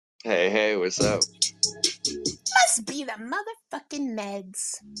Hey, what's up? Must be the motherfucking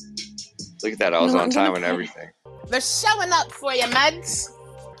meds. Look at that, I You was know what? on I'm gonna time and put it. everything. They're showing up for you, meds.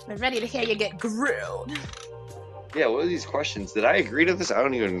 They're ready to hear you get grilled. Yeah, what are these questions? Did I agree to this? I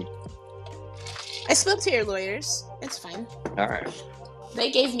don't even. I spoke to your lawyers. It's fine. All right,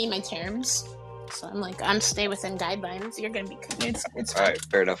 They gave me my terms. So I'm like, I'm stay within guidelines. You're gonna be it's all fine. right,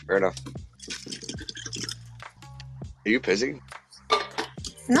 fair enough, fair enough. Are you pissing?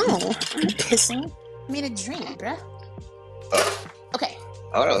 No, I'm not pissing. I made a drink, bruh. Oh, Okay.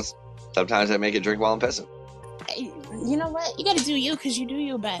 I don't know. Sometimes I make a drink while I'm pissing. You know what? You gotta do you because you do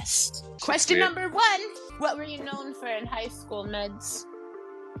your best. Shit's Question weird. number one. What were you known for in high school, meds?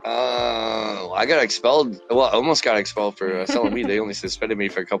 I got expelled. Well, I almost got expelled for selling weed. They only suspended me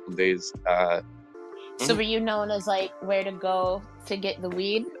for a couple of days. So were you known as like where to go to get the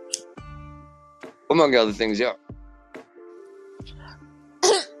weed? Among other things, yeah.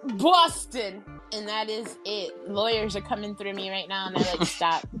 Boston. And that is it. Lawyers are coming through me right now and they're like,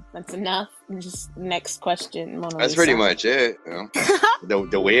 stop. That's enough. And just next question, Mona That's pretty Lisa. much it. You know,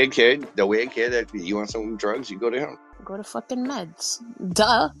 the weird kid, that you want some drugs, you go to him. Go to fucking meds.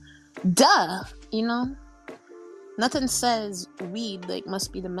 Duh. Duh. You know? Nothing says weed like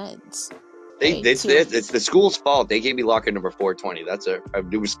must be the meds. Right? It's the school's fault. They gave me locker number 420. That's it.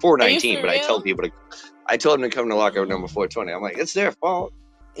 It was Are you 419, for but real? I told them to come to locker number 420. I'm like, it's their fault.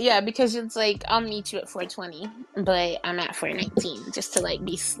 Yeah, because it's like I'll meet you at 420, but I'm at 419 just to like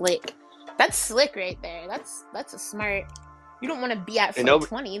be slick. That's slick right there. That's a smart. You don't want to be at And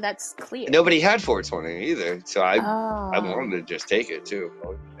 420. That's clear. nobody had 420 either. So I Oh, wanted to just take it too. I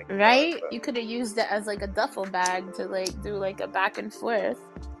wasn't thinking about it, right. You could have used it as like a duffel bag to like do like a back and forth.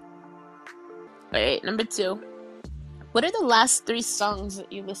 Right. Number two. What are the last three songs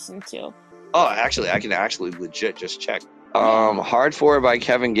that you listened to? oh, actually, I can actually legit just check. Yeah. Hard For by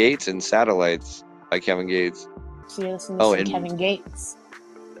Kevin Gates and Satellites by Kevin Gates. So you listen to Oh, some and Kevin Gates.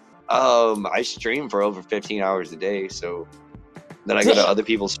 I stream for over 15 hours a day, so then I go to other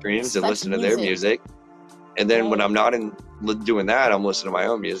people's streams and That's listen to their music. music. And then when Right. I'm not doing that, I'm listening to my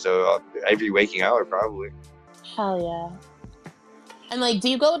own music. So every waking hour, probably. Hell yeah. And like, do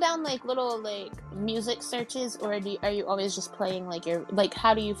you go down like little like music searches, or are you always just playing like your like?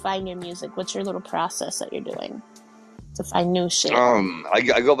 How do you find your music? What's your little process that you're doing to find new shit? I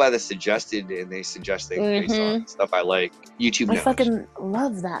go by the suggested, and they suggest things based on Mm-hmm. stuff I like. YouTube I knows. fucking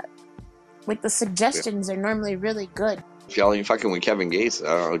love that. Like the suggestions are normally really good. If y'all ain't fucking with Kevin Gates, I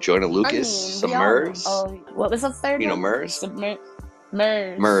don't know, Joyner I Lucas, mean, some we all know. Murs. Oh, what was the third You know one? Murs? Murs.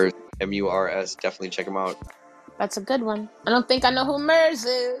 Murs. Murs. Definitely check them out. That's a good one. I don't think I know who Murs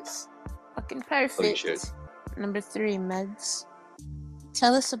is. Fucking Holy shit. perfect. Number three, meds.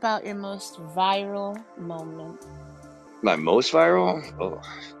 Tell us about your most viral moment. My most viral? Oh,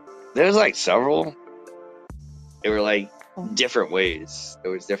 there's like several. They were like different ways.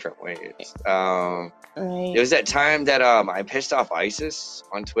 There was different ways. Right. It was that time that I pissed off ISIS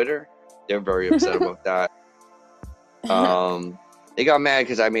on Twitter. They're very upset about that. They got mad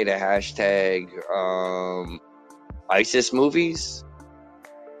because I made a hashtag ISIS movies.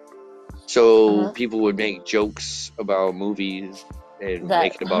 So people would make jokes about movies and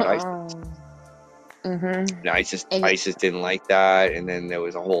make it about ISIS. And ISIS didn't like that, and then there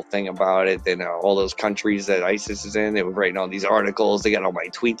was a whole thing about it. Then all those countries that ISIS is in, they were writing all these articles. They got all my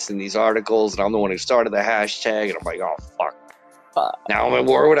tweets in these articles, and I'm the one who started the hashtag. And I'm like, oh fuck! Now I'm at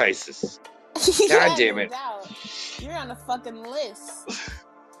war with ISIS. God damn it! You're on a fucking list.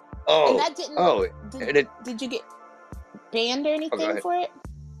 Oh, and that didn't. and did you get banned or anything for it?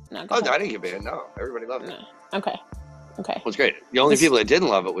 No, I didn't get banned. No, everybody loved it. Okay. It was great. The only people that didn't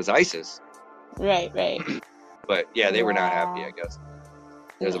love it was ISIS. Right. But yeah, they were not happy, I guess.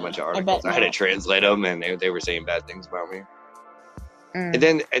 There's a bunch of articles. I had to translate them, and they were saying bad things about me. And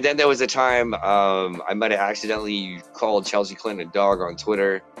then there was a time I might have accidentally called Chelsea Clinton a dog on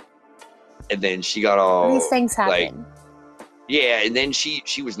Twitter, and then she got all these things happen. Yeah, and then she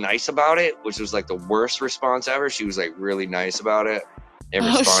was nice about it, which was like the worst response ever. She was like really nice about it and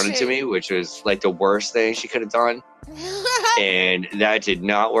responded to me, which was like the worst thing she could have done. And that did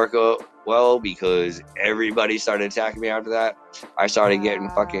not work out well because everybody started attacking me after that. I started getting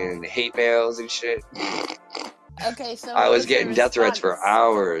fucking hate mails and shit. Okay, so I was getting death threats for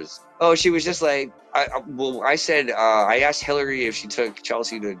hours. Oh, she was just like, I said, I asked Hillary if she took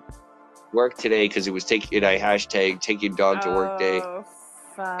Chelsea to work today because it was I hashtag take your dog to work day.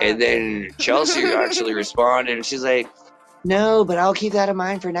 Fuck. And then Chelsea actually responded, and she's like, no, but I'll keep that in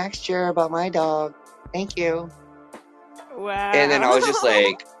mind for next year about my dog. Thank you. Wow. And then I was just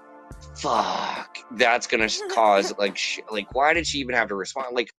like, fuck, that's gonna cause like why did she even have to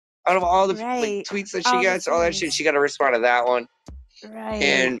respond? Like, Out of all the like tweets that she gets, all that shit, she got to respond to that one. Right.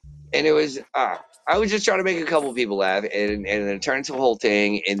 And it was I was just trying to make a couple people laugh, and then it turned into a whole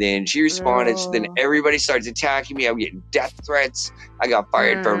thing. And then she responded. So then everybody starts attacking me. I'm getting death threats. I got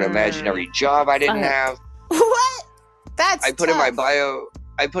fired from an imaginary job I didn't have. What? That's I put in my bio.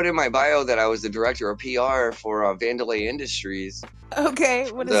 I put in my bio that I was the director of PR for Vandalay Industries. Okay,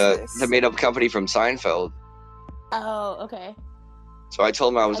 what is this? The made-up company from Seinfeld. Oh, okay. So I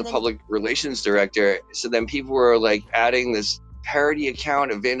told them I was a public relations director. So then people were like adding this parody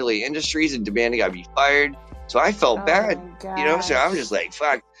account of Vandalay Industries and demanding I be fired. So I felt bad, you know. So I'm just like,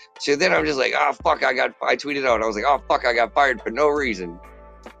 fuck. So then I'm just like, oh fuck, I tweeted out. I was like, oh fuck, I got fired for no reason.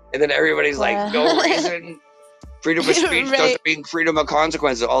 And then everybody's like, no reason. Freedom of speech doesn't mean freedom of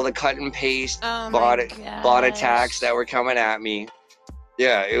consequences. All the cut and paste bot attacks that were coming at me.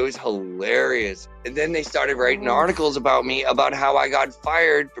 Yeah, it was hilarious. And then they started writing articles about me, about how I got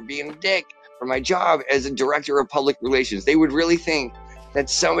fired for being a dick for my job as a director of public relations. They would really think that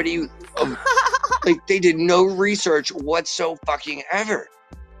somebody, like, they did no research whatsoever.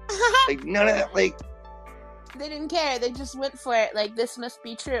 Like, none of that, like... They didn't care. They just went for it. Like, this must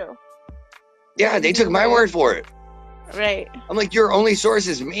be true. Yeah, they took my word for it. Right. I'm like, your only source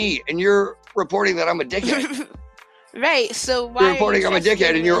is me, and you're reporting that I'm a dickhead. Right, so why you're reporting I'm a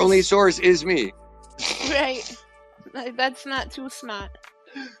dickhead, and your only source is me. Right. Like, that's not too smart.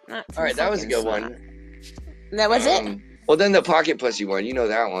 Not too Alright, that was a good smart. one. That was it? Well, then the pocket pussy one, you know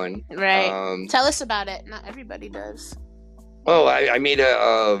that one. Right. Tell us about it. Not everybody does. Oh, I made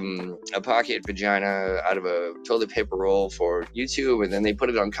a pocket vagina out of a toilet paper roll for YouTube, and then they put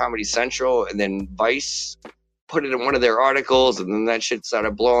it on Comedy Central, and then Vice put it in one of their articles, and then that shit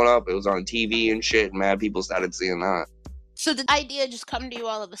started blowing up. It was on TV and shit, and mad people started seeing that. So did the idea just come to you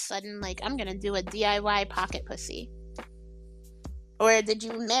all of a sudden, like, I'm gonna do a DIY pocket pussy? Or did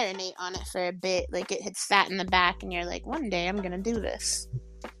you marinate on it for a bit, like it had sat in the back, and you're like, one day I'm gonna do this?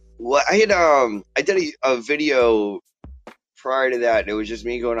 Well, I did a video prior to that, and it was just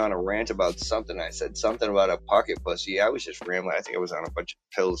me going on a rant about something. I said something about a pocket pussy. I was just rambling. I think I was on a bunch of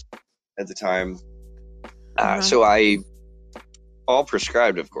pills at the time. So I, all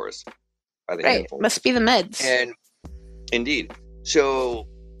prescribed, of course, by the handful. Must be the meds. And indeed. So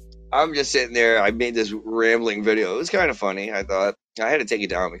I'm just sitting there. I made this rambling video. It was kind of funny, I thought. I had to take it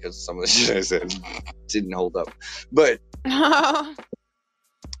down because some of the shit I said didn't hold up. But there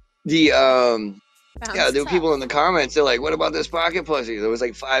were people in the comments. They're like, "What about this pocket pussy?" There was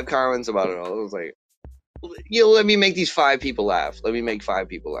like 5 comments about it all. I was like, let me make these 5 people laugh. Let me make 5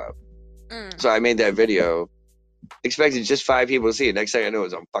 people laugh. So I made that video, expected just 5 people to see it. Next thing I know, it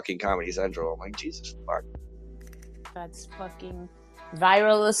was on fucking Comedy Central. I'm like, Jesus fuck. That's fucking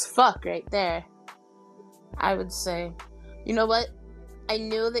viral as fuck right there. I would say. You know what? I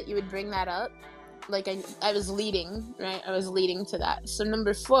knew that you would bring that up. Like, I was leading, right? I was leading to that. So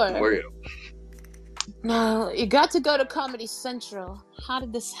number 4. Were you? No, you got to go to Comedy Central. How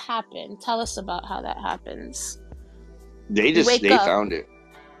did this happen? Tell us about how that happens. They found it.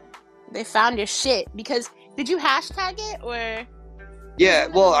 They found your shit because did you hashtag it or? Yeah,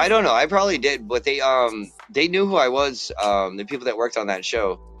 well, I don't know. I probably did, but they knew who I was. The people that worked on that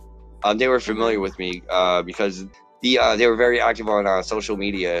show, they were familiar with me because they were very active on social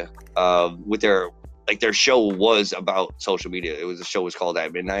media. With their show was about social media. The show was called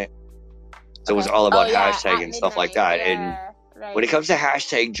At Midnight. So it was all about hashtag and stuff like that. And when it comes to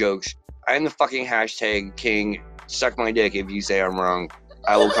hashtag jokes, I'm the fucking hashtag king. Suck my dick if you say I'm wrong.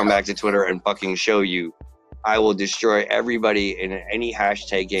 I will come back to Twitter and fucking show you. I will destroy everybody in any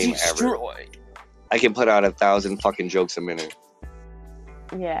hashtag game ever. I can put out 1,000 fucking jokes a minute.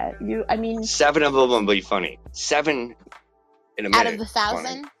 Yeah, 7 of them will be funny. 7 in a minute. Out of the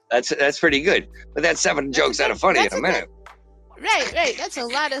 1,000? That's pretty good. But that's 7 jokes that are funny in a minute. Right. That's a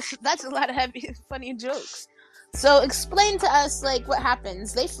lot of heavy, funny jokes. So explain to us, like, what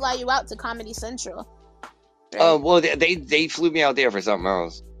happens. They fly you out to Comedy Central. Right? Well, they flew me out there for something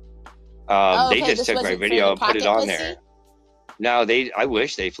else. They just took my video and put it on there. No, I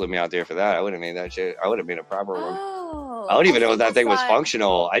wish they flew me out there for that. I would have made that shit. I would have made a proper one. I don't even know if that thing was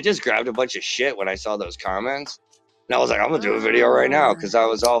functional. I just grabbed a bunch of shit when I saw those comments. And I was like, I'm going to do a video right now. Because I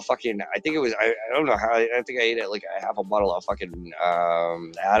was all fucking, I think it was, I don't know how, I think I ate like a half a bottle of fucking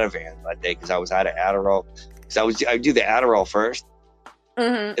Ativan that day. Because I was out of Adderall. Because I would do the Adderall first.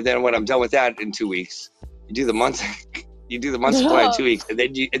 And then when I'm done with that in 2 weeks, you do the month. You do the month supply in 2 weeks, and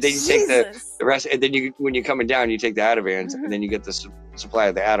then you take the rest, and then when you're coming down, you take the Ativans, and then you get the supply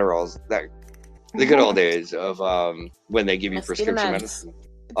of the Adderalls. The good old days of when they give you prescription medicine.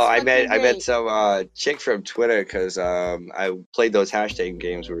 Oh, It's fucking I met great. some chick from Twitter because I played those hashtag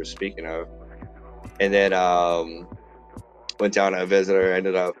games we were speaking of, and then went down to visit her.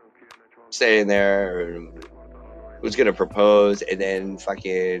 Ended up staying there. And was gonna propose, and then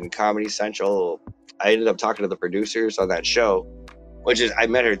fucking Comedy Central. I ended up talking to the producers on that show, which is I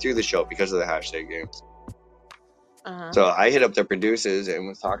met her through the show because of the hashtag games. So I hit up the producers and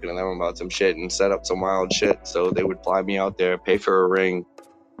was talking to them about some shit and set up some wild shit. So they would fly me out there, pay for a ring,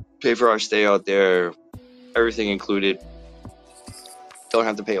 pay for our stay out there, everything included. Don't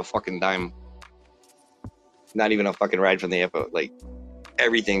have to pay a fucking dime. Not even a fucking ride from the airport. Like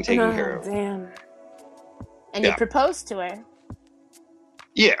everything taken care Oh, of. damn. And you Yeah. proposed to her.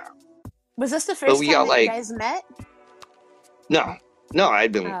 Yeah. Was this the But first we time got that you like guys met? no. No,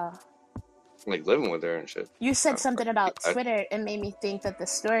 I'd been Oh. like living with her and shit. You said something about I, Twitter and made me think that the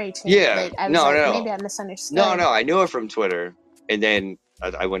story changed. yeah. Like, I was No, like, no. maybe I No, misunderstood. no. I knew her from Twitter. And then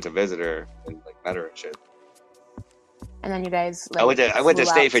I went to visit her and like met her and shit. And then you guys, I like, went to flew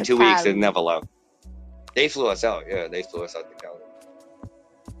stay out for to 2 weeks and Cali. never left. They flew us out. Yeah, they flew us out to Cali.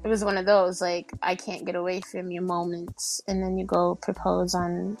 It was one of those, like, I can't get away from you moments. And then you go propose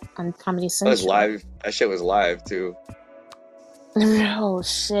on Comedy It was Central. live. That shit was live too. Oh,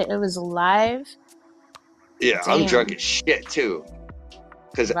 shit. It was live? Yeah, I'm drunk Damn. as shit too.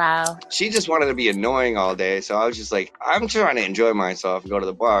 Because Wow. she just wanted to be annoying all day. So I was just like, I'm trying to enjoy myself and go to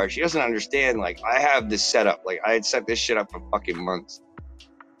the bar. She doesn't understand. Like, I have this set up. Like, I had set this shit up for fucking months.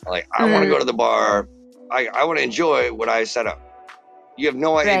 Like, I want to go to the bar. I want to enjoy what I set up. You have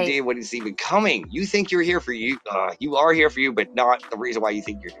no Right. idea what is even coming. You think you're here for you. You are here for you, but not the reason why you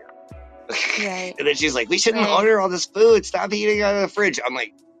think you're here. Right. And then she's like, we shouldn't Right. order all this food. Stop eating out of the fridge. I'm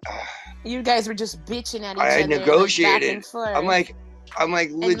like, You guys were just bitching at I each had other, like, back and negotiated. I'm forth. like, And, like,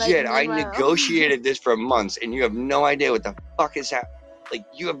 legit. I meanwhile... negotiated this for months, and you have no idea what the fuck is happening. Like,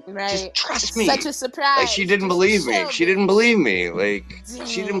 you have just Right. trust It's such me. a Like, she surprise. didn't Just believe me. chill, She didn't bitch. believe me. Like,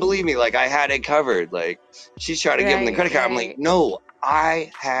 she didn't Dang. believe me. Like, I had it covered. Like, she's trying to give him the Right, credit card. I'm like, right. no,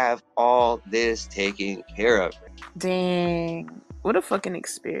 I have all this taken care of. Dang. What a fucking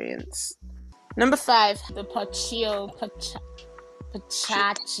experience. Number 5, the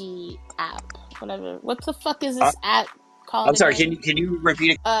Pachachi app. Whatever. What the fuck is this app I'm called sorry. again? Can you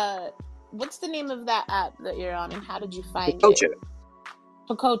repeat it? What's the name of that app that you're on, and how did you find it? Coach it.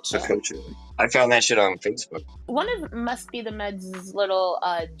 Pacocha. Coach it. I found that shit on Facebook. One of Must Be the Meds' little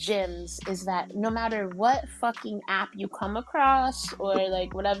gems is that no matter what fucking app you come across or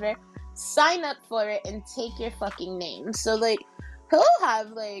like whatever, sign up for it and take your fucking name. So like he'll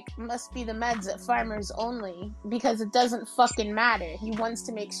have like Must Be the Meds at Farmers Only because it doesn't fucking matter. He wants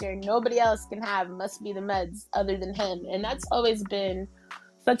to make sure nobody else can have Must Be the Meds other than him. And that's always been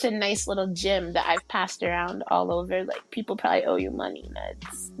such a nice little gem that I've passed around all over. Like, people probably owe you money,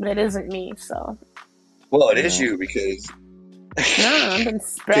 Meds. But it isn't me, so. Well, it is you because No, I've been because you're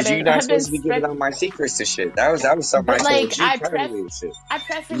spreading. not I've been supposed to be giving spread. out my secrets to shit. That was something I But like, told you privately and shit. I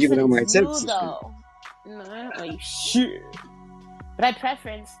preference Giving that out it's my you tips and shit. though. No, I don't owe you shit. But I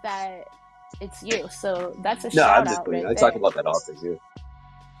preference that it's you. So that's a shout I'm just out playing. right I talk there. about that often too.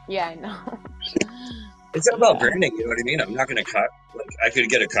 Yeah, I know. It's about branding, you know what I mean? I'm not gonna I could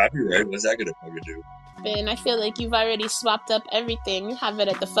get a copyright. What's that gonna fucking do? And I feel like you've already swapped up everything. You have it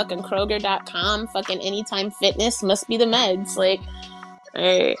at the fucking Kroger.com, fucking Anytime Fitness, Must Be the Meds. Like,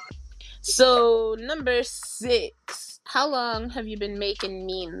 alright. So, number 6. How long have you been making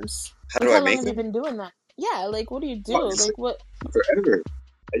memes? How Like, do I how long make have you them? been doing that? Yeah, like, what do you Oh, do? Like, what? forever.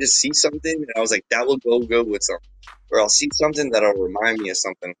 I just see something and I was like, that will go good with something. Or I'll see something that'll remind me of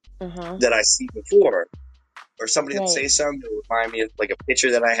something that I see before. Or somebody will Right. say something that will remind me of like a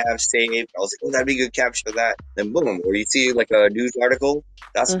picture that I have saved. I was like, oh, that'd be a good caption for that. Then boom. Or you see like a news article.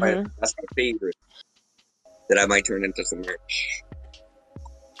 That's my favorite. That I might turn into some merch.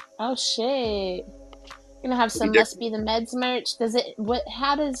 Oh, shit. You're gonna have some Must Be the Meds merch?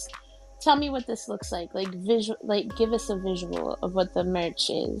 Tell me what this looks like. Like, give us a visual of what the merch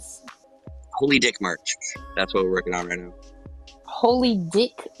is. Holy Dick merch. That's what we're working on right now. Holy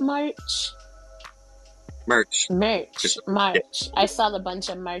Dick merch? Merch. March. I saw the bunch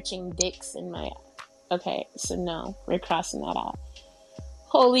of marching dicks in my... Okay, so no. We're crossing that out.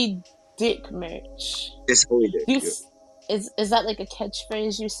 Holy Dick merch. It's Holy Dick. Is that like a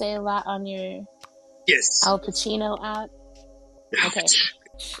catchphrase you say a lot on your... Yes. Al Pacino app? Okay.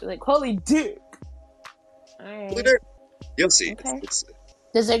 Like, holy dick. Alright. You'll see. Okay.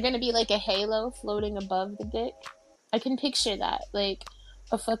 Is there gonna be like a halo floating above the dick? I can picture that. Like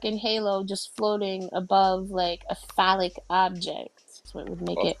a fucking halo just floating above like a phallic object. That's what would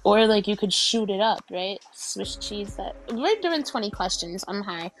make it. Or like you could shoot it up, right? Swiss cheese that. We're doing 20 questions. I'm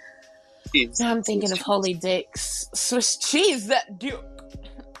high. Cheese. Now I'm thinking Swiss of cheese. holy dicks. Swiss cheese that duke.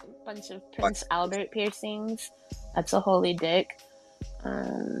 Bunch of Prince Albert piercings. That's a holy dick.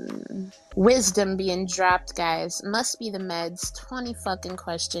 Wisdom being dropped, guys. Must be the meds. 20 fucking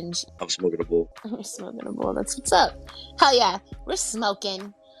questions. I'm smoking a bowl. We're smoking a bowl. That's what's up. Hell yeah, we're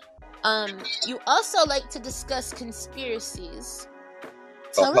smoking. You also like to discuss conspiracies.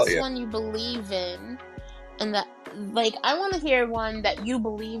 Tell us one you believe in, and that, like, I want to hear one that you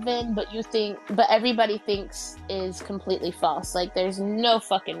believe in, but everybody thinks is completely false. Like, there's no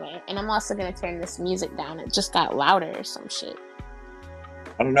fucking way. And I'm also gonna turn this music down. It just got louder or some shit.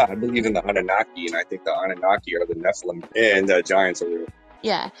 I don't know. I believe in the Anunnaki, and I think the Anunnaki are the Nephilim, and the giants are real.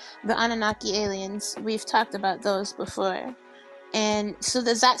 Yeah, the Anunnaki aliens. We've talked about those before. And so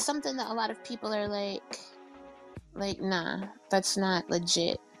is that something that a lot of people are like, nah, that's not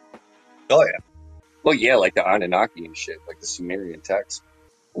legit? Oh, yeah. Well, yeah, like the Anunnaki and shit, like the Sumerian text.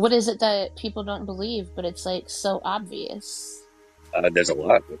 What is it that people don't believe, but it's, like, so obvious? There's a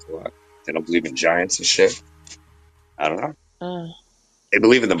lot. They don't believe in giants and shit. I don't know. They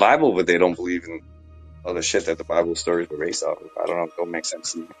believe in the Bible, but they don't believe in other shit that the Bible stories were based off of. I don't know. It don't make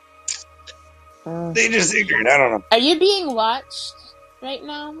sense to me. They just ignorant. I don't know. Are you being watched right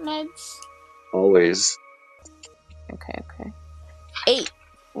now, Meds? Always. Okay. 8.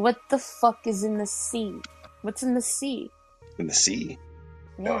 What the fuck is in the sea? What's in the sea? In the sea?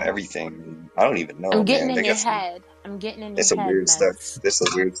 Yeah. No, everything. I don't even know. I'm getting in your head. There's some weird stuff. There's some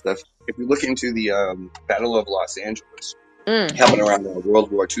weird stuff. If you look into the Battle of Los Angeles, happened around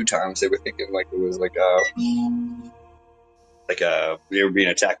World War II times, they were thinking like it was like they were being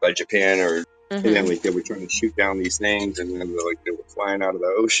attacked by Japan, or and then like they were trying to shoot down these things, and then they were flying out of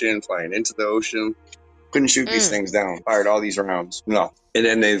the ocean, flying into the ocean. Couldn't shoot these things down. Fired all these rounds. No. And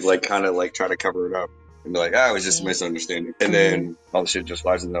then they like kind of like try to cover it up and be like, it was just a misunderstanding. And then all the shit just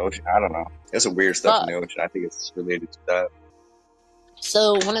flies in the ocean. I don't know. There's some weird stuff in the ocean. I think it's related to that.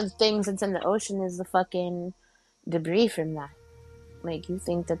 So one of the things that's in the ocean is the fucking debris from that. Like, you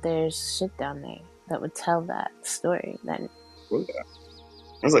think that there's shit down there that would tell that story then? What is that?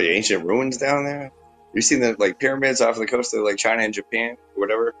 There's like ancient ruins down there. You seen the like pyramids off the coast of like China and Japan or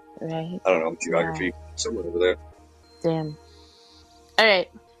whatever? Right. I don't know, geography. Yeah. Somewhere over there. Damn. Alright.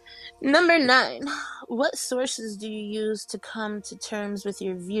 Number 9. What sources do you use to come to terms with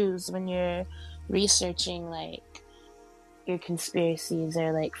your views when you're researching, like, your conspiracies,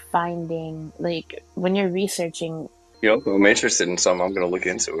 or like finding, like, when you're researching? I'm interested in something. I'm going to look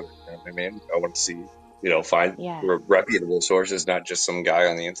into it. You know what I mean? I want to see, find reputable sources, not just some guy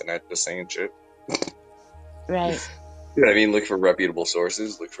on the internet just saying shit. Right. You know what I mean? Look for reputable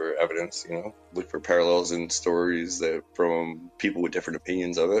sources, look for evidence, look for parallels in stories that from people with different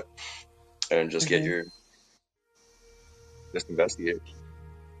opinions of it, and just just investigate.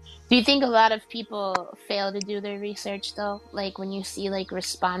 Do you think a lot of people fail to do their research though? Like when you see like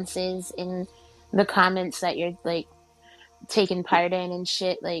responses in the comments that you're like taking part in and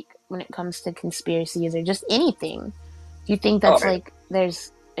shit, like when it comes to conspiracies or just anything, do you think that's like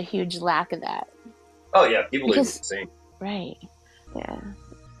there's a huge lack of that? Oh yeah, people are insane. Right. Yeah.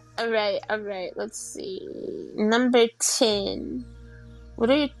 All right. Let's see. Number 10. What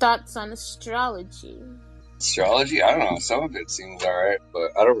are your thoughts on astrology? Astrology? I don't know. Some of it seems alright,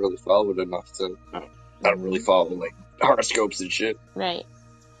 but I don't really follow it enough to. I don't really follow like horoscopes and shit. Right.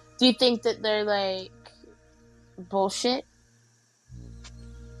 Do you think that they're like bullshit?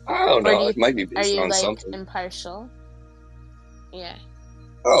 I don't know. It might be based on something. Are you like impartial? Yeah.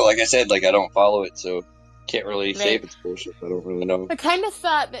 Oh, like I said, like I don't follow it, so can't really say if it's bullshit. I don't really know. I kind of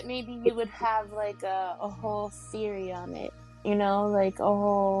thought that maybe you would have like a whole theory on it, like a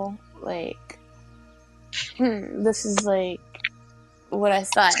whole like, this is like what I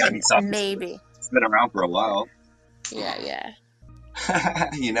thought. It's gotta be something. Maybe it's been around for a while. Yeah.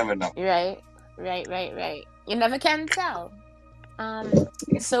 You never know. Right. You never can tell.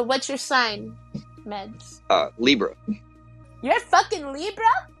 So what's your sign, Meds? Libra. You're fucking Libra?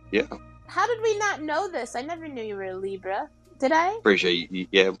 Yeah. How did we not know this? I never knew you were a Libra. Did I? Pretty sure you.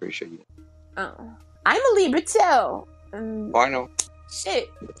 Yeah, I'm pretty sure you. Oh. I'm a Libra too. I know. Shit.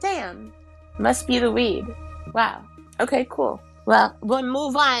 Damn. Must be the weed. Wow. Okay, cool. Well, we'll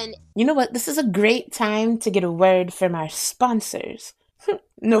move on. You know what? This is a great time to get a word from our sponsors.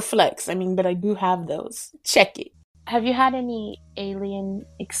 No flex, but I do have those. Check it. Have you had any alien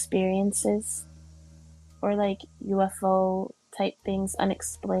experiences? Or like UFO type things,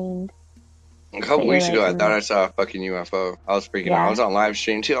 unexplained? A couple But you're weeks ago, like, I thought I saw a fucking UFO. I was freaking out. I yeah. was on live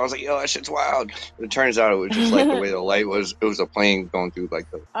stream too. I was like, "Yo, that shit's wild." And it turns out it was just like the way the light was. It was a plane going through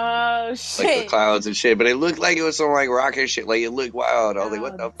Oh the shit. clouds and shit. But it looked like it was some like rocket shit. Like it looked wild. I was like,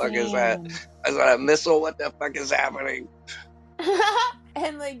 "What Oh the fuck is that?" damn. I saw a missile. What the fuck is happening?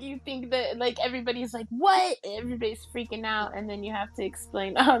 And like you think that like everybody's like, what? Everybody's freaking out, and then you have to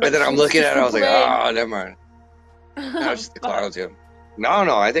explain, oh, But that then I'm shit's looking just at it. I a was like, plane. "Oh, never mind. No, it's just the Fuck. clouds." Yeah.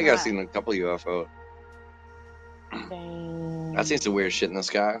 No. I think I've Wow. seen a couple UFOs. Dang. I've seen some weird shit in the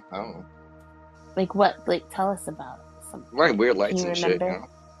sky. I don't know. Like what? Like tell us about something. Like weird Can lights you and shit. remember?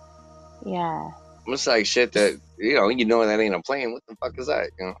 Yeah. It's like shit that you know that ain't a plane. What the fuck is that?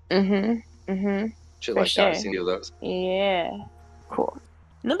 Shit For like that. I've sure. seen of those. Yeah. Cool.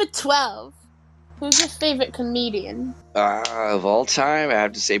 Number 12. Who's your favorite comedian? Of all time, I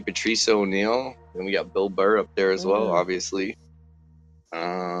have to say Patrice O'Neal. Then we got Bill Burr up there as well, obviously.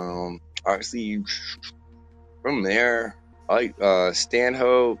 Obviously from there, I like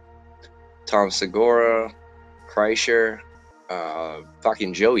Stanhope, Tom Segura, Kreischer,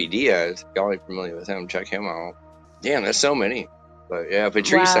 fucking Joey Diaz. Y'all ain't familiar with him? Check him out. Damn, there's so many. But yeah,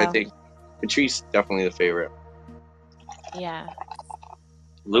 Patrice, Wow. I think Patrice definitely the favorite. Yeah.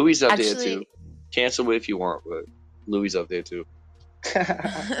 Louis up there too. Cancel it if you want, but Louis up there too.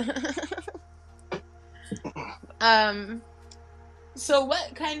 So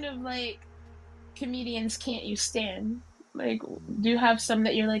what kind of like comedians can't you stand? Like, do you have some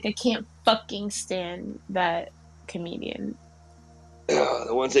that you're like, I can't fucking stand that comedian? The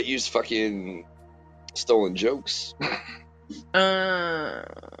ones that use fucking stolen jokes.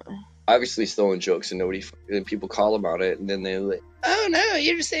 Obviously stolen jokes, and people call about it, and then they're like, "Oh no,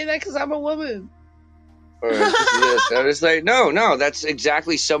 you're just saying that because I'm a woman." Or this. And it's like, no, that's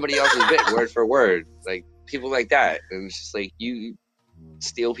exactly somebody else's bit, word for word. Like people like that, and it's just like you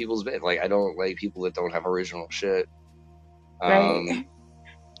steal people's bit. Like I don't like people that don't have original shit. Right.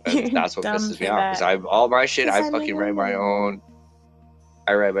 That's what pisses me off. Because all my shit, I fucking write my own.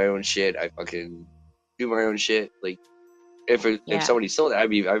 I write my own shit. I fucking do my own shit. Like if somebody stole that, I'd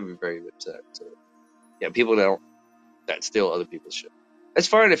be very upset. So yeah, people that steal other people's shit. It's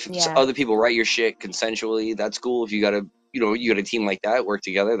fine if other people write your shit consensually. That's cool. If you got a team like that, work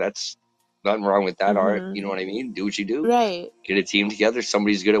together. That's nothing wrong with that art. You know what I mean? Do what you do. Right. Get a team together.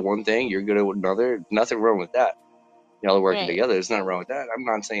 Somebody's good at one thing. You're good at another. Nothing wrong with that. Y'all are working together. There's nothing wrong with that. I'm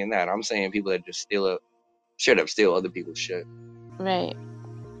not saying that. I'm saying people that just steal other people's shit. Right.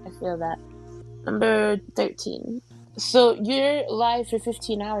 I feel that. Number 13. So you're live for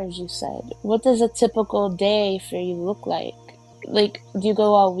 15 hours, you said. What does a typical day for you look like? Like, do you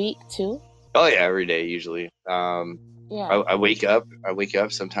go all week too? Oh yeah, every day usually. I wake up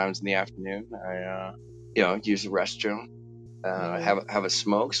sometimes in the afternoon. I use the restroom. Have a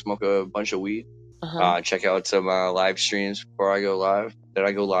smoke a bunch of weed. Check out some live streams before I go live. Then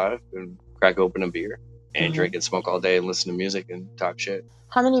I go live and crack open a beer and drink and smoke all day and listen to music and talk shit.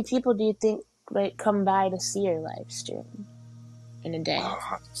 How many people do you think like come by to see your live stream in a day?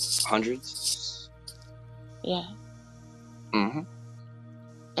 Hundreds. Yeah. Mm-hmm.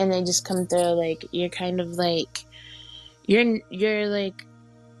 And they just come through like you're kind of like you're like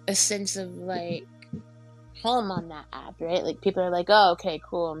a sense of like home on that app, right? Like people are like, oh, okay,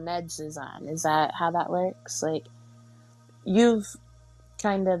 cool, Meds is on. Is that how that works? Like you've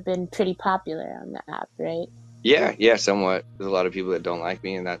kind of been pretty popular on the app, right? Yeah, somewhat. There's a lot of people that don't like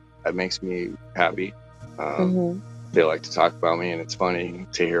me, and that makes me happy. They like to talk about me, and it's funny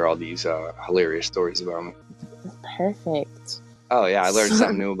to hear all these hilarious stories about me. Perfect. Oh yeah, I learn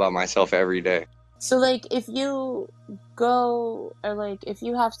something new about myself every day. So like if you go or like if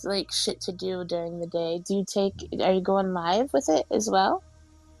you have like shit to do during the day, are you going live with it as well?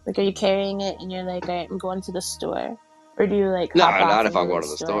 Like are you carrying it and you're like, all right, I'm going to the store? Or do you like hop off not and if I'm go going to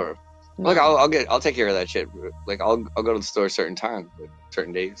the store. No. Look, I'll take care of that shit. Like I'll go to the store certain times, like,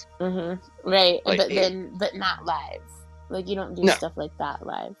 certain days. Right. Like, but not live. Like you don't do stuff like that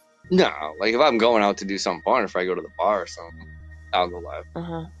live. No, like if I'm going out to do something fun, if I go to the bar or something, I'll go live.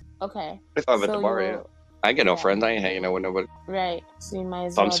 Okay. If I'm at the bar, yeah. I ain't got no friends. I ain't hanging out with nobody. Right. So you might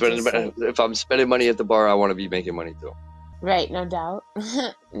as if I'm spending money at the bar, I want to be making money too. Right. No doubt.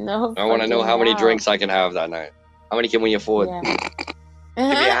 No. I want to know how many drinks I can have that night. How many can we afford? Yeah. Give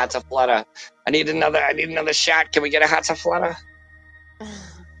me a hot flutter. I need another shot. Can we get a hot flutter?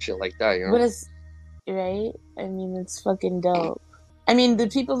 Shit like that, you know. Right? I mean, it's fucking dope. I mean, do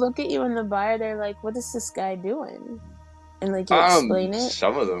people look at you in the bar? They're like, "What is this guy doing?" And like, you explain it.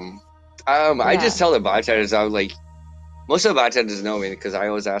 Some of them. I just tell the bartenders. I was like, most of the bartenders know me because I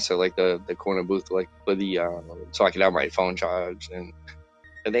always ask for like the corner booth, like for the so I can have my phone charged and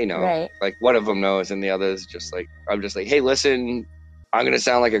And they know. Right. Like, one of them knows, and the others just like, I'm just like, hey, listen, I'm gonna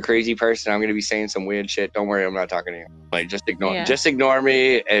sound like a crazy person. I'm gonna be saying some weird shit. Don't worry, I'm not talking to you. Like, just ignore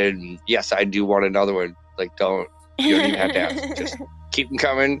me. And yes, I do want another one. Like, you don't even have to ask. Just keep them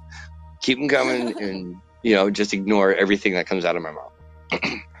coming, and just ignore everything that comes out of my mouth.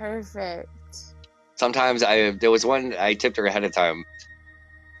 Perfect. Sometimes there was one I tipped her ahead of time.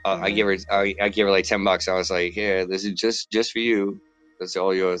 I give her like $10. I was like, yeah, this is just for you. That's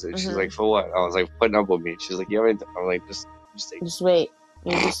all yours. And she's like, for what? I was like, putting up with me. She's like, you ain't. I'm like, just wait.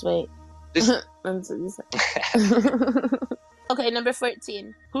 You just wait. Just. That's what you said. Okay, number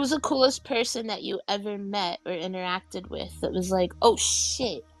 14. Who's the coolest person that you ever met or interacted with that was like, oh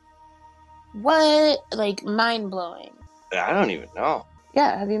shit, what? Like, mind blowing. I don't even know.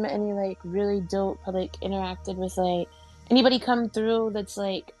 Yeah, have you met any like really dope, like interacted with like anybody come through that's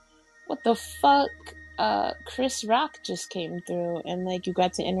like, what the fuck? Chris Rock just came through and like you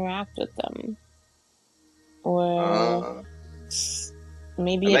got to interact with them. Or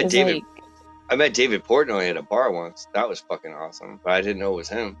maybe it was like, I met David Portnoy at a bar once. That was fucking awesome, but I didn't know it was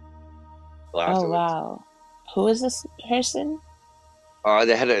him. Oh wow, who is this person?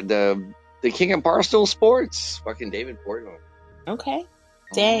 They had the king of Barstool Sports, fucking David Portnoy. Okay,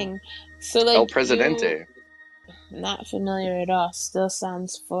 dang. So like El Presidente. Not familiar at all. Still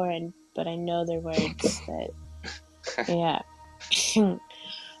sounds foreign, but I know their words. That yeah.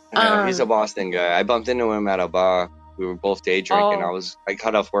 Yeah, he's a Boston guy. I bumped into him at a bar. We were both day drinking. I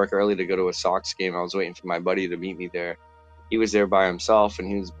cut off work early to go to a Sox game. I was waiting for my buddy to meet me there. He was there by himself, and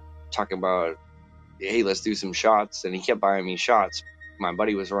he was talking about, hey, let's do some shots. And he kept buying me shots. My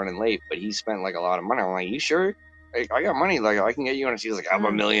buddy was running late, but he spent like a lot of money. I'm like, you sure? Like, I got money. Like, I can get you on. He's like, I'm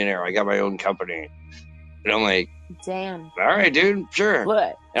a millionaire. I got my own company. And I'm like, damn. All right, dude, sure.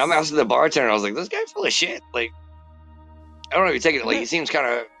 What? And I'm asking the bartender. I was like, this guy full of shit. Like, I don't know if you take it. Like, he seems kind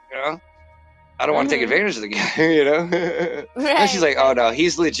of, I don't want to take advantage of the guy, Right. And she's like, oh no,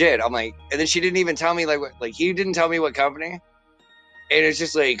 he's legit. I'm like, and then she didn't even tell me he didn't tell me what company. And it's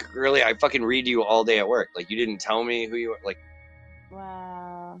just like, really, I fucking read you all day at work. Like, you didn't tell me who you were. Like,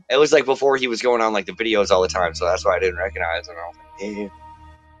 wow. It was like before he was going on like the videos all the time, so that's why I didn't recognize him. I was like, hey.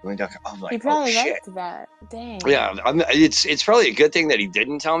 I'm like, he probably liked that. Dang. Yeah, it's probably a good thing that he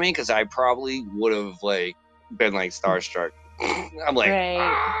didn't tell me, because I probably would have like been like starstruck. I'm like,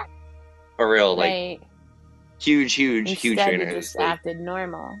 right. For real, right. like huge fan of his. Just acted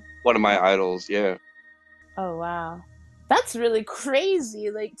normal. One of my idols, yeah. Oh wow, that's really crazy.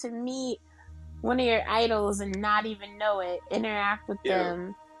 Like, to meet one of your idols and not even know it, interact with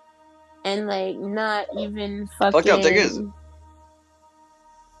them, and like not even fucking. Fucked up thing is.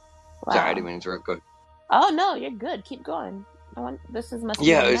 Wow. Sorry, I didn't mean to interrupt. Go ahead. Oh no, you're good. Keep going. This is must.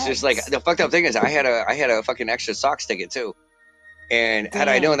 Yeah, it's just like the fucked up thing is I had a fucking extra Sox ticket too, and had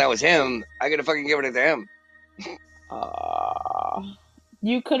I known that was him, I could have fucking given it to him.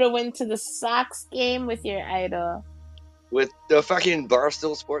 You could have went to the Sox game with your idol. With the fucking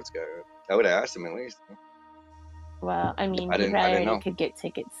Barstool Sports guy, I would have asked him at least. Well, I mean, he probably could get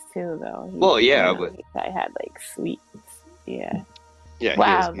tickets too, though. Well, yeah, but I had like suites. Yeah. Yeah,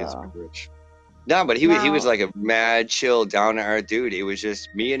 wow, he is rich. No, but he was like a mad, chill, down to earth dude. It was just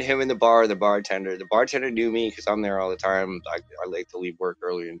me and him in the bar. The bartender knew me because I'm there all the time. I like to leave work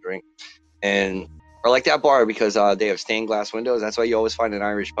early and drink, and I like that bar because they have stained glass windows. That's why you always find an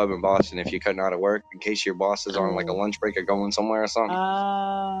Irish pub in Boston if you're cutting out of work, in case your boss is on like a lunch break or going somewhere or something.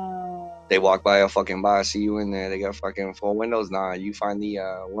 They walk by a fucking bar, see you in there. They got fucking full windows. Nah, you find the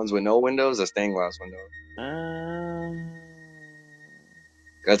ones with no windows, the stained glass windows.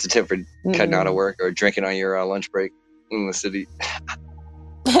 That's a tip for cutting out of work or drinking on your lunch break in the city.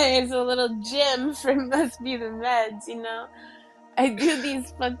 It's a little gym for MustBeTheMeds, you know? I do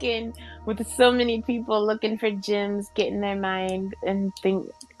these fucking, with so many people looking for gyms, getting their mind and think,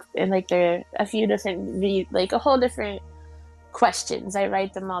 and like there are a few different, like a whole different questions. I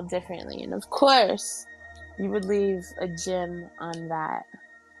write them all differently. And of course, you would leave a gym on that.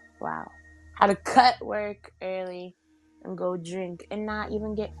 Wow. How to cut work early and go drink and not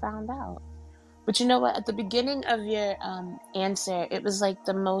even get found out. But you know what? At the beginning of your answer, it was like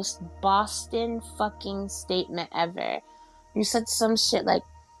the most Boston fucking statement ever. You said some shit like,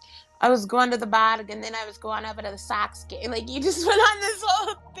 I was going to the bar and then I was going over to the Sox game. Like, you just went on this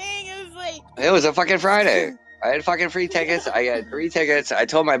whole thing. It was like... It was a fucking Friday. I had fucking free tickets. I got 3 tickets. I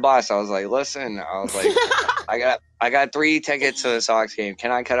told my boss, I was like, listen, I got 3 tickets to the Sox game. Can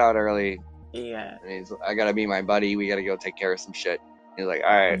I cut out early? Yeah. I gotta meet my buddy. We gotta go take care of some shit. He's like,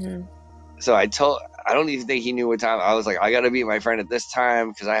 all right. So I don't even think he knew what time. I was like, I gotta meet my friend at this time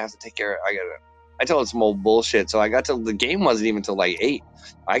because I have to take care. I I told some old bullshit. So I got to the game wasn't even till like 8.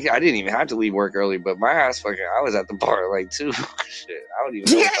 I didn't even have to leave work early, but my ass fucking I was at the bar at like 2. Shit, I don't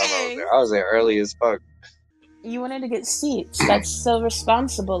even know what time I was there. I was there early as fuck. You wanted to get seats. That's so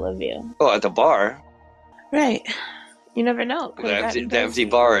responsible of you. Oh, at the bar. Right. You never know. The empty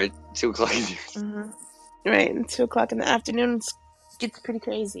bar at 2 o'clock. Mm-hmm. Right, 2 o'clock in the afternoon gets pretty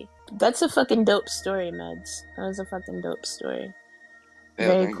crazy. That's a fucking dope story, Meds. That was a fucking dope story. Yeah,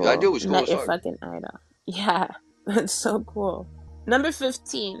 very cool. I do was cool Met as your fuck. fucking idol. Yeah, that's so cool. Number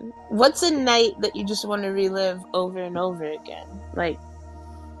 15. What's a night that you just want to relive over and over again? Like,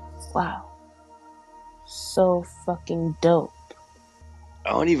 wow. So fucking dope.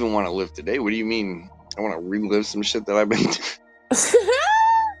 I don't even want to live today. What do you mean? I want to relive some shit that I've been doing.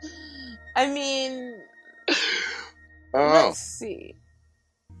 I mean, let's see.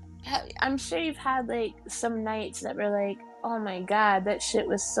 I'm sure you've had like some nights that were like, oh my god, that shit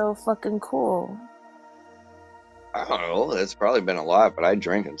was so fucking cool. I don't know. It's probably been a lot, but I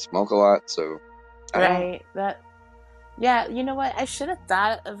drink and smoke a lot, so. Right. Yeah, you know what? I should have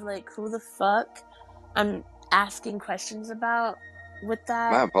thought of like who the fuck I'm asking questions about with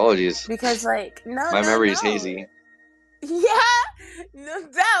that. My apologies. Because like, my memory is hazy. Yeah, no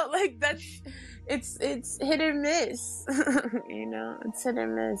doubt. Like it's hit or miss. You know, it's hit or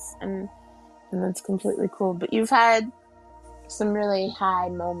miss, and that's completely cool. But you've had some really high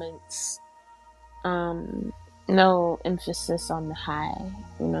moments. No emphasis on the high,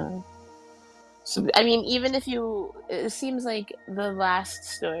 you know. So, I mean, even if it seems like the last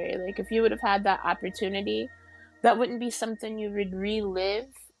story, like if you would have had that opportunity, that wouldn't be something you would relive.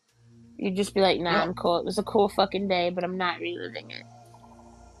 You'd just be like, nah, I'm cool. It was a cool fucking day, but I'm not reliving it.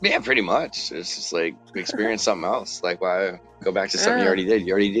 Yeah, pretty much. It's just like experience something else. Like, why go back to something you already did?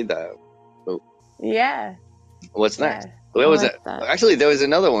 You already did that. So, yeah. What's next? What was it? Actually, there was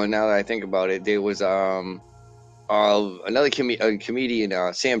another one. Now that I think about it, there was another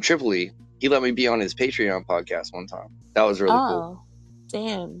comedian, Sam Tripoli. He let me be on his Patreon podcast one time. That was really cool.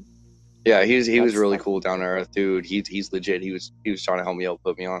 Damn. Yeah, he was really cool, down to earth dude. He's legit. He was trying to help me out,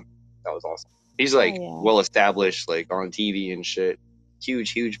 put me on. That was awesome. He's like well established, like on TV and shit.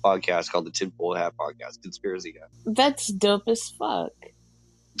 Huge podcast called the Tinfoil Hat Podcast, Conspiracy Guy. That's dope as fuck.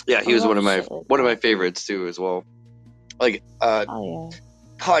 Yeah, he was one of my favorites too, as well. Like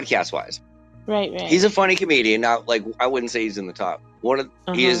podcast wise. Right. He's a funny comedian. Not like I wouldn't say he's in the top.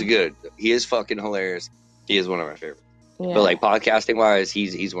 He is good. He is fucking hilarious. He is one of my favorites. Yeah. But like podcasting wise,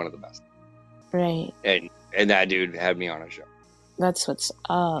 he's one of the best. Right. And that dude had me on a show. That's what's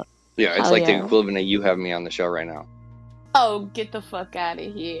up. Yeah, it's like the equivalent of you having me on the show right now. Oh, get the fuck out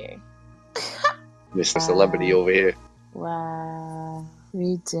of here. Mr. Celebrity over here. Wow.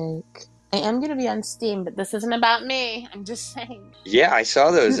 Ridiculous. I am going to be on Steam, but this isn't about me. I'm just saying. Yeah, I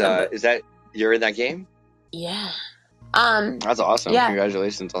saw those. Is that you're in that game? Yeah. That's awesome. Yeah.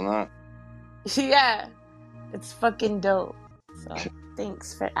 Congratulations on that. Yeah. It's fucking dope. So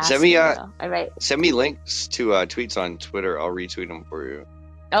thanks for asking. Send me links to tweets on Twitter. I'll retweet them for you.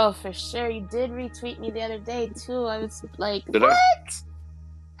 Oh, for sure. You did retweet me the other day too. I was like, did what?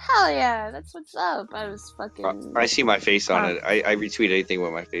 Hell yeah, that's what's up. I was fucking. I see my face on it. I retweet anything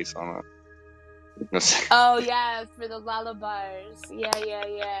with my face on it. Oh yeah, for the lullabies. Yeah.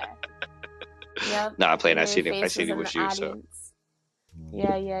 Yep. Nah, I'm playing. I see it with you. So.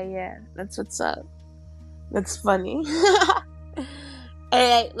 Yeah. That's what's up. That's funny. All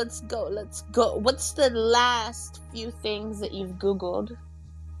right, let's go. What's the last few things that you've Googled?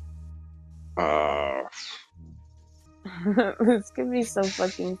 This could be so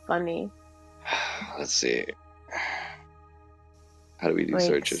fucking funny. Let's see. How do we do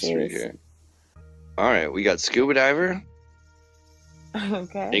searches through here? All right, we got scuba diver.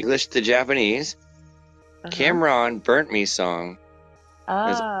 Okay. English to Japanese. Cameron burnt me song.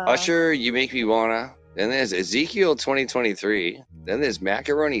 There's Usher, you make me wanna. Then there's Ezekiel 2023. Then there's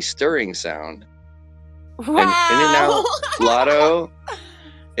macaroni stirring sound. Wow. And In and Out, Lotto,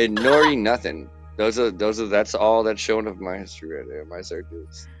 and Nori nothing. That's all that's shown of my history right there. My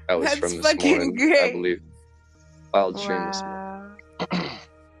searches. That was from this morning, great. I believe. Wild stream this morning.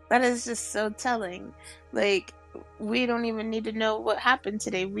 That is just so telling. Like, we don't even need to know what happened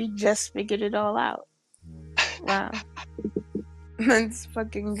today. We just figured it all out. Wow. That's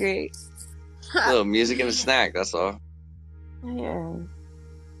fucking great. A little music and a snack, that's all. Yeah.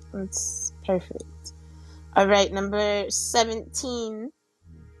 That's perfect. All right, number 17.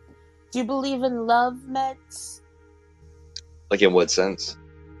 Do you believe in love, Meds? Like in what sense?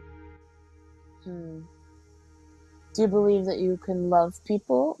 Do you believe that you can love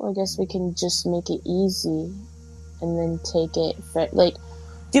people? Or I guess we can just make it easy and then take it for, like,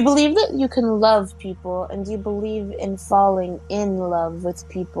 Do you believe that you can love people, and do you believe in falling in love with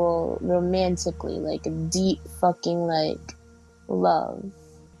people romantically, like a deep fucking like love?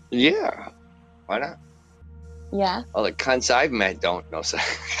 Yeah, why not? Yeah. All the cunts I've met don't. No, sorry,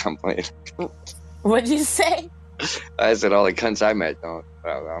 I'm playing. What'd you say? I said all the cunts I met don't.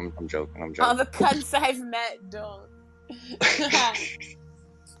 I'm joking. I'm joking. All the cunts I've met don't.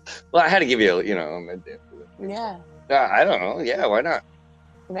 Well, I had to give you, Yeah. I don't know. Yeah, why not?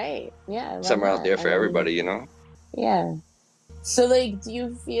 Right. Yeah. Why Somewhere out not? there I for mean, everybody, you know? yeah. So, like, do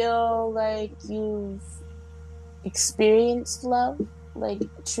you feel like you've experienced love, like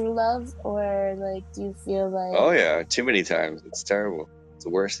true love, or like do you feel like Oh yeah, too many times. It's terrible. It's the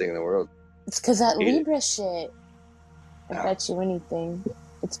worst thing in the world. it's because that Hate it. Libra shit? I No. bet you anything.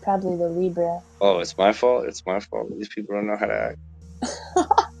 It's probably the Libra. Oh, it's my fault. It's my fault. These people don't know how to act.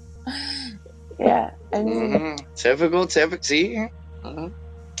 Yeah, I mean, Typical. See. Mm-hmm.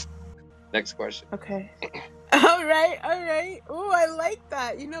 Next question. okay. All right. Oh, I like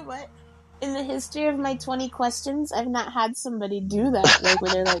that. You know what? In the history of my 20 questions, I've not had somebody do that. Like,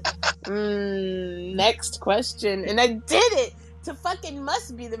 where they're like, next question. And I did it to fucking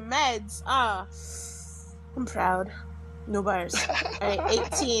Must Be the Meds. I'm proud. No bars. All right,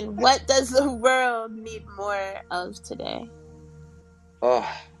 18. What does the world need more of today?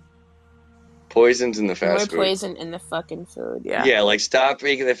 Oh, poisons in the More fast food. poison in the fucking food, yeah. Yeah, like stop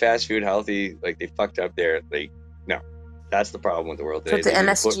making the fast food healthy. Like they fucked up there. Like no, that's the problem with the world today. Put the They need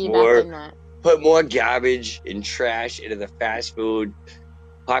to MSG back in that. put more garbage and trash into the fast food.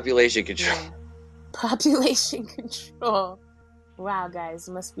 Population control. Yeah. Population control. Wow, guys,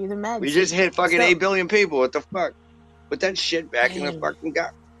 Must Be the Meds. We just hit fucking 8 billion people. What the fuck? Put that shit back in the fucking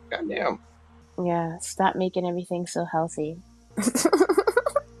goddamn. Yeah, stop making everything so healthy.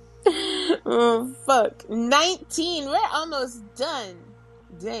 Oh, fuck. 19. We're almost done.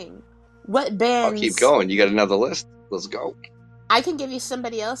 Dang. What bands? I'll keep going. You got another list? Let's go. I can give you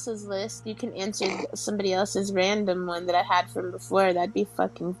somebody else's list. You can answer somebody else's random one that I had from before. That'd be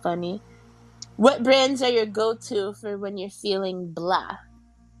fucking funny. What brands are your go-to for when you're feeling blah?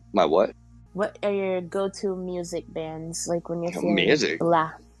 My what? What are your go-to music bands like when you're feeling music?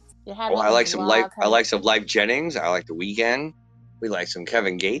 blah? I like some Life Jennings. I like The Weeknd. We like some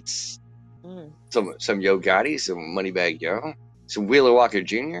Kevin Gates. Some Yo Gotti. Some Moneybagg Yo. Some Wheeler Walker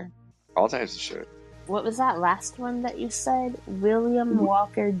Jr. All types of shit. What was that last one that you said? William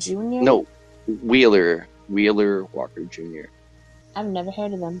Walker Jr.? No, Wheeler Walker Jr. I've never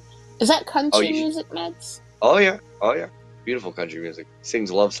heard of them. Is that country music, Meds? Oh yeah. Beautiful country music.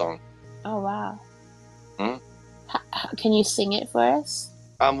 Sings love song. Oh wow. Can you sing it for us?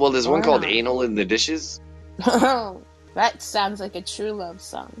 Well, there's one called "Anal in the Dishes." That sounds like a true love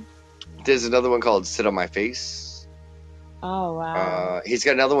song. There's another one called "Sit on My Face." Oh wow. He's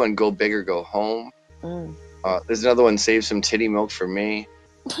got another one, "Go Big or Go Home." There's another one, "Save Some Titty Milk for Me."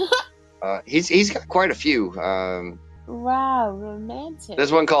 He's got quite a few. Wow, romantic.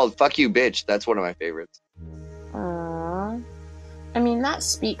 There's one called "Fuck You, Bitch." That's one of my favorites. Aww. I mean, that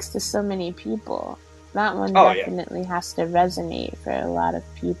speaks to so many people. That one definitely has to resonate for a lot of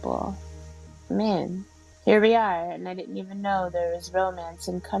people. Man, here we are, and I didn't even know there was romance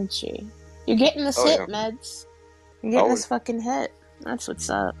in country. You're getting this hit, Meds. You're getting this fucking hit. That's what's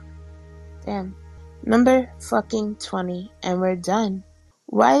up. Damn. Number fucking 20, and we're done.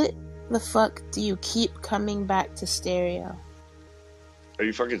 Why the fuck do you keep coming back to stereo? Are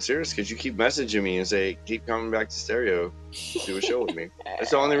you fucking serious? Because you keep messaging me and say, keep coming back to stereo. Do a show with me.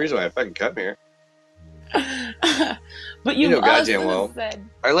 That's the only reason why I fucking come here. But you know goddamn well. Said,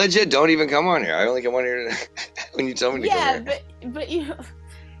 I legit don't even come on here. I only come on here when you tell me to come here. But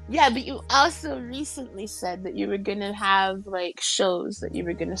you also recently said that you were gonna have like shows that you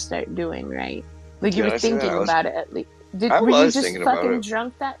were gonna start doing, right? Like you were thinking about it at least. Were you just fucking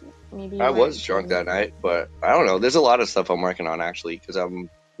drunk that? Maybe I was drunk that night, but I don't know. There's a lot of stuff I'm working on actually because I'm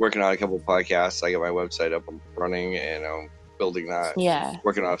working on a couple of podcasts. I got my website up, I'm running, and I'm building that. Yeah.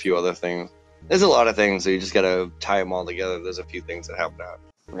 Working on a few other things. There's a lot of things, so you just gotta tie them all together. There's a few things that happen out.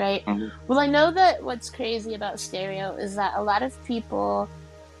 Right. Well, I know that what's crazy about stereo is that a lot of people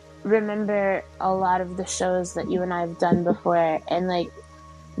remember a lot of the shows that you and I have done before, and like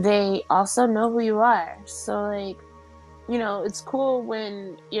they also know who you are. So like, you know, it's cool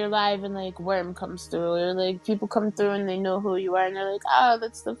when you're live and like Worm comes through, or like people come through and they know who you are, and they're like, oh,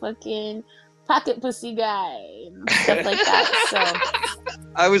 that's the fucking pocket pussy guy and stuff like that. So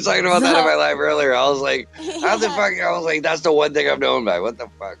I was talking about that in my live earlier. I was like, how the fuck? I was like, that's the one thing I'm known by. What the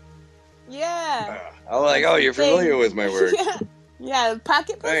fuck? Yeah. I was like, oh, you're familiar with my work. Yeah,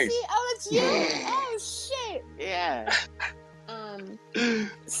 pocket pussy. Oh, it's you. Oh shit. Yeah.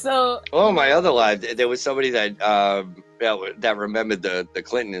 So. Oh, my other live, there was somebody that that remembered the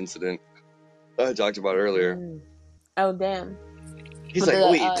Clinton incident I talked about earlier. Oh, damn. He's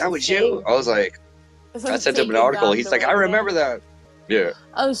like, wait, that was you? I was like, I sent him an article. He's like, I remember that. Yeah.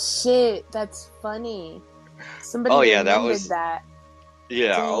 Oh shit, that's funny. Somebody yeah, remembered that.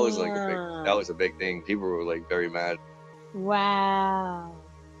 Yeah, Damn. I was like that was a big thing. People were like very mad. Wow.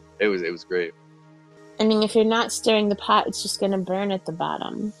 It was great. I mean, if you're not stirring the pot, it's just gonna burn at the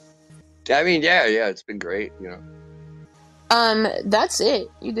bottom. I mean, yeah, it's been great, That's it.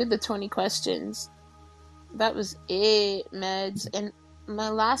 You did the 20 questions. That was it, Meds. And my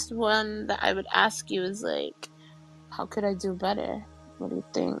last one that I would ask you is like, how could I do better? What do you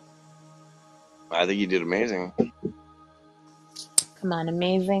think? I think you did amazing. Come on,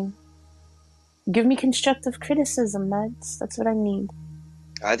 amazing. Give me constructive criticism, Meds. That's what I need.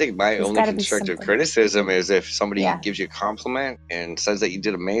 I think my only constructive criticism is if somebody gives you a compliment and says that you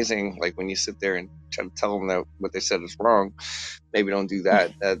did amazing, like when you sit there and try to tell them that what they said is wrong, maybe don't do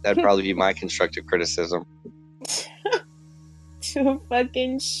that. That'd probably be my constructive criticism. To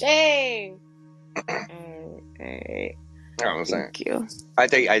fucking shame. Alright. Thank you. I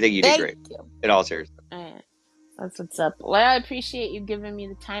think you did great. In all seriousness. That's what's up. Well, I appreciate you giving me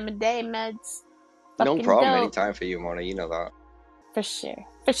the time of day, Meds. No problem. Anytime for you, Mona. You know that. For sure.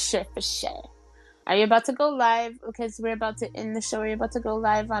 Are you about to go live? Because we're about to end the show. Are you about to go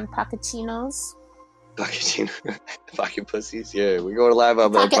live on Pockettinos? Pocket pussies? Yeah, we're going live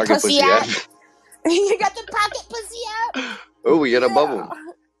on Pocket Pussy app. You got the Pocket Pussy app? Oh, we got a bubble.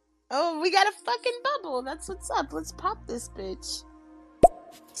 Oh, we got a fucking bubble. That's what's up. Let's pop this bitch.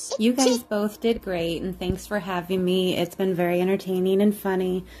 You guys both did great, and thanks for having me. It's been very entertaining and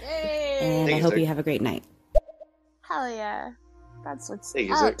funny. Yay. And I hope you have a great night. Hell yeah. That's what's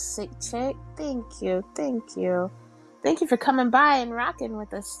up, sick chick. Thank you. Thank you for coming by and rocking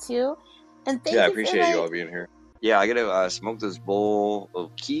with us, too. And thank you I appreciate you all being here. Yeah, I gotta smoke this bowl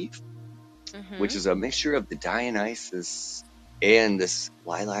of Keef, which is a mixture of the Dionysus and this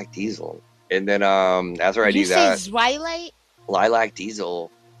Lilac Diesel. And then after I do that... Zwilight? Lilac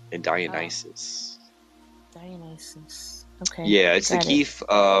Diesel and Dionysus. Dionysus. Okay. Yeah, it's the Keef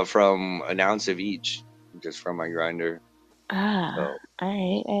from an ounce of each, just from my grinder. All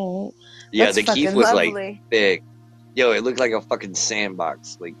right. Yeah, the Keef was like thick. Yo, it looked like a fucking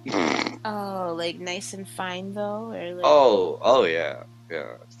sandbox. Like, oh, like nice and fine though, or like... Oh yeah,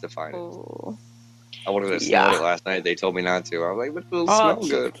 it's the finest. Oh. I wanted to smell it last night. They told me not to. I was like, but it'll smell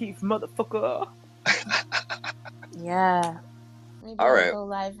good. Keef, motherfucker. Yeah. Maybe I'll go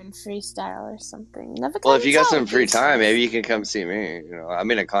live and freestyle or something. Well, if you got some free time, maybe you can come see me. You know, I'm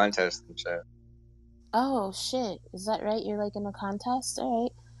in a contest and shit. Oh shit! Is that right? You're like in a contest, all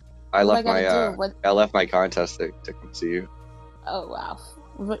right? I left my contest to come see you. Oh wow!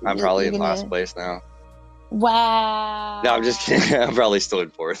 I'm probably in last place now. Wow! No, I'm just kidding. I'm probably still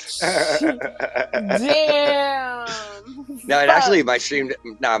in fourth. Damn! No, and actually, my stream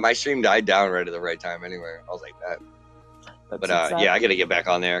died down right at the right time. Anyway, I was like that. But I gotta get back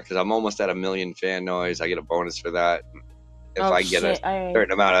on there because I'm almost at 1 million fan noise. I get a bonus for that. If I get a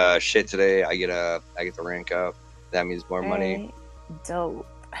certain amount of shit today, I get to rank up. That means more money. Dope.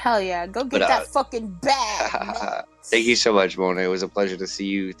 Hell yeah. Go get that fucking bag. Thank you so much, Mona. It was a pleasure to see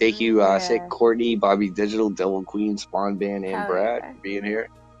you. Thank you, Courtney, Bobby Digital, Devil Queen, Spawn Band, and Brad for being here.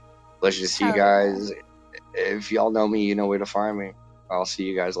 Pleasure to see you guys. Yeah. If y'all know me, you know where to find me. I'll see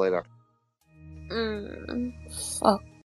you guys later. Fuck.